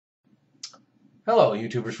Hello,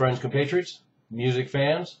 YouTubers, friends, compatriots, music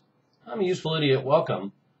fans. I'm a useful idiot.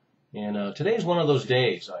 Welcome. And today's one of those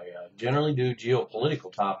days. I generally do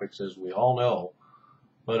geopolitical topics, as we all know,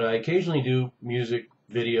 but I occasionally do music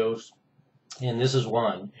videos, and this is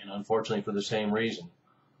one, and unfortunately for the same reason.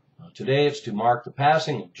 Today it's to mark the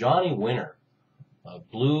passing of Johnny Winter, a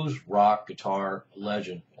blues rock guitar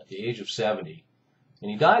legend at the age of 70. And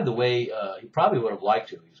he died the way he probably would have liked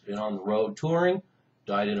to. He's been on the road touring,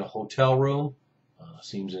 died in a hotel room.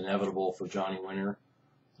 Seems inevitable for Johnny Winter.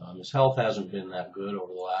 His health hasn't been that good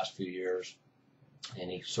over the last few years, and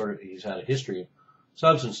he's had a history of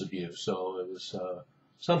substance abuse. So it was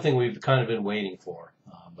something we've kind of been waiting for,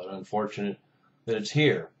 but unfortunate that it's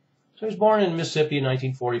here. So he was born in Mississippi in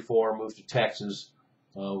 1944, moved to Texas,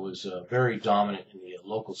 was very dominant in the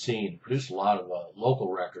local scene, produced a lot of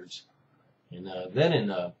local records, and then in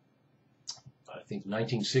I think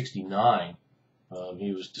 1969.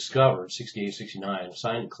 He was discovered, 68, 69,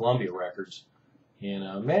 signed to Columbia Records,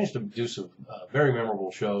 and managed to do some very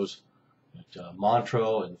memorable shows at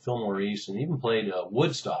Montreux and Fillmore East, and even played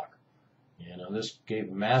Woodstock. And this gave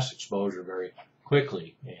him mass exposure very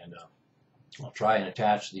quickly. And I'll try and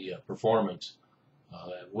attach the performance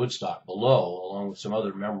at Woodstock below, along with some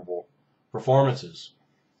other memorable performances.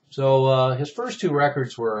 So his first two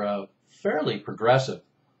records were fairly progressive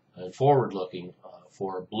and forward-looking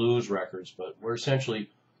for blues records, but were essentially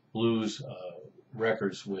blues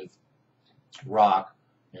records with rock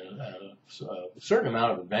and a certain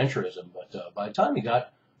amount of adventurism. But by the time he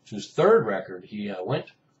got to his third record, he went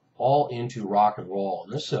all into rock and roll,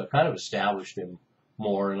 and this kind of established him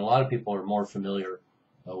more. And a lot of people are more familiar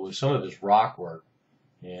with some of his rock work.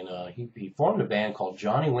 And he formed a band called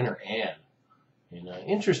Johnny Winter And. And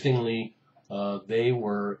interestingly, they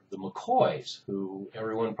were the McCoys, who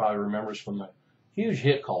everyone probably remembers from a huge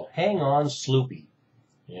hit called Hang On Sloopy.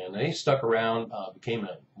 And they stuck around, became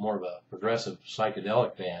more of a progressive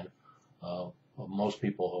psychedelic band. Most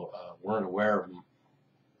people weren't aware of them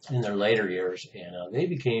in their later years, and they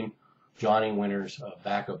became Johnny Winter's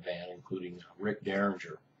backup band, including Rick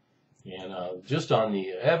Derringer. And just on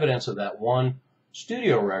the evidence of that one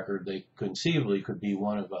studio record, they conceivably could be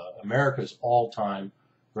one of America's all-time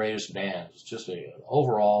greatest bands. It's just an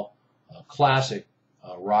overall classic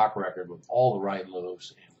rock record with all the right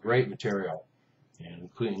moves and great material, and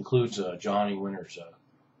includes Johnny Winter's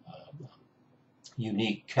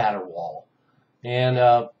unique caterwaul.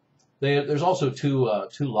 And there's also two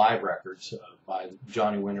live records by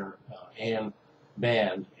Johnny Winter and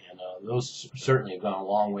band, and those certainly have gone a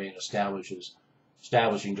long way in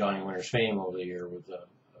establishing Johnny Winter's fame over the year with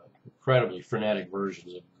incredibly frenetic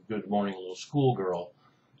versions of Good Morning Little Schoolgirl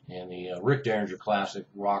and the Rick Derringer classic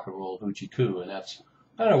Rock and Roll Hoochie Coo, and that's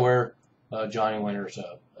kind of where Johnny Winter's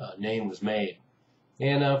name was made.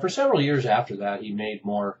 And for several years after that, he made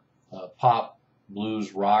more pop,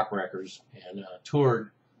 blues, rock records, and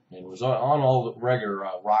toured and was on all the regular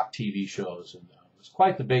rock TV shows, and was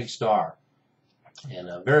quite the big star, and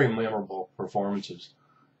very memorable performances.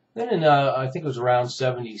 Then in, I think it was around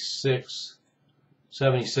 76,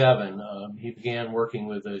 77, he began working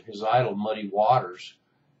with his idol Muddy Waters,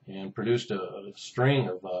 and produced a string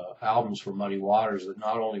of albums for Muddy Waters that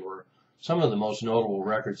not only were some of the most notable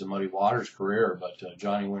records of Muddy Waters' career, but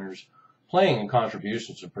Johnny Winter's playing and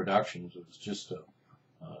contributions and productions. It was just a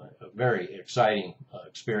very exciting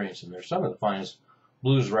experience, and they're some of the finest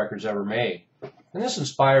blues records ever made. And this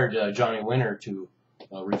inspired Johnny Winter to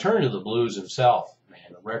return to the blues himself.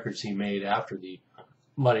 And the records he made after the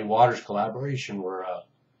Muddy Waters collaboration were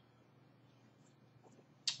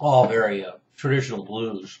all very traditional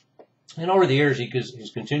blues. And over the years,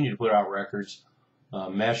 he's continued to put out records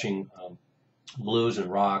meshing blues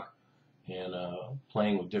and rock, and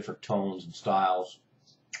playing with different tones and styles.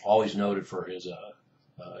 Always noted for his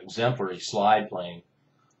exemplary slide playing.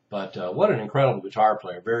 But what an incredible guitar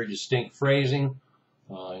player. Very distinct phrasing,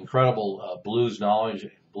 incredible blues knowledge,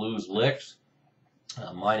 blues licks,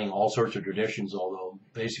 mining all sorts of traditions, although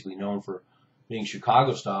basically known for being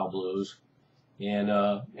Chicago-style blues. And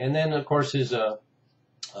then, of course, his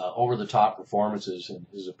over-the-top performances and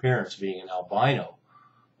his appearance being an albino,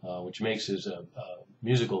 which makes his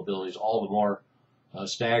musical abilities all the more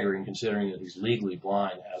staggering, considering that he's legally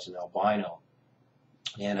blind as an albino.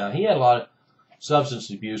 And he had a lot of substance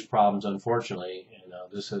abuse problems, unfortunately, and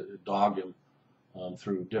this dogged him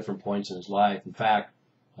through different points in his life. In fact,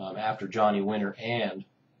 after Johnny Winter and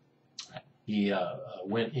he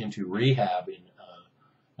went into rehab in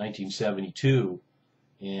 1972,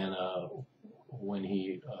 and when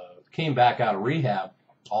he came back out of rehab,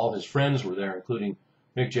 all of his friends were there, including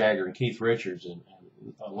Mick Jagger and Keith Richards and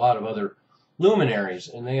a lot of other luminaries,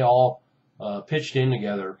 and they all pitched in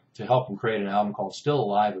together to help him create an album called Still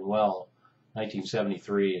Alive and Well,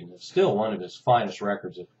 1973, and it's still one of his finest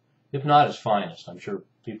records, if not his finest. I'm sure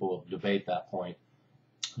people will debate that point.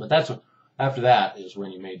 But after that is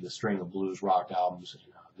when he made the string of blues rock albums, and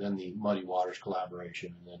then the Muddy Waters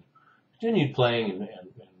collaboration, and then continued playing and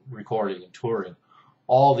recording and touring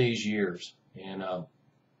all these years. And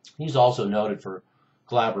he's also noted for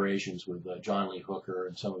collaborations with John Lee Hooker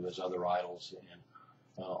and some of his other idols, and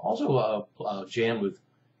also jammed with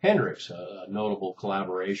Hendrix, a notable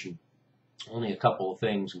collaboration. Only a couple of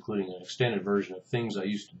things, including an extended version of Things I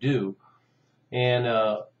Used to Do. And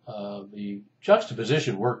the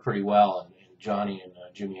juxtaposition worked pretty well, and Johnny and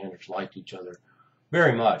Jimi Hendrix liked each other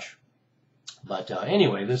very much. But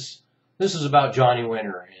anyway, this is about Johnny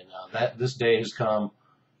Winter, and that this day has come.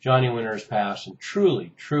 Johnny Winter has passed, and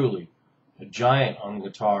truly, truly a giant on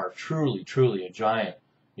guitar, truly, truly a giant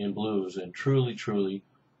in blues, and truly, truly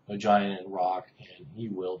a giant in rock, and he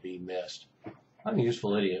will be missed. I'm a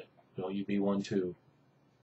useful idiot. Don't you be one too.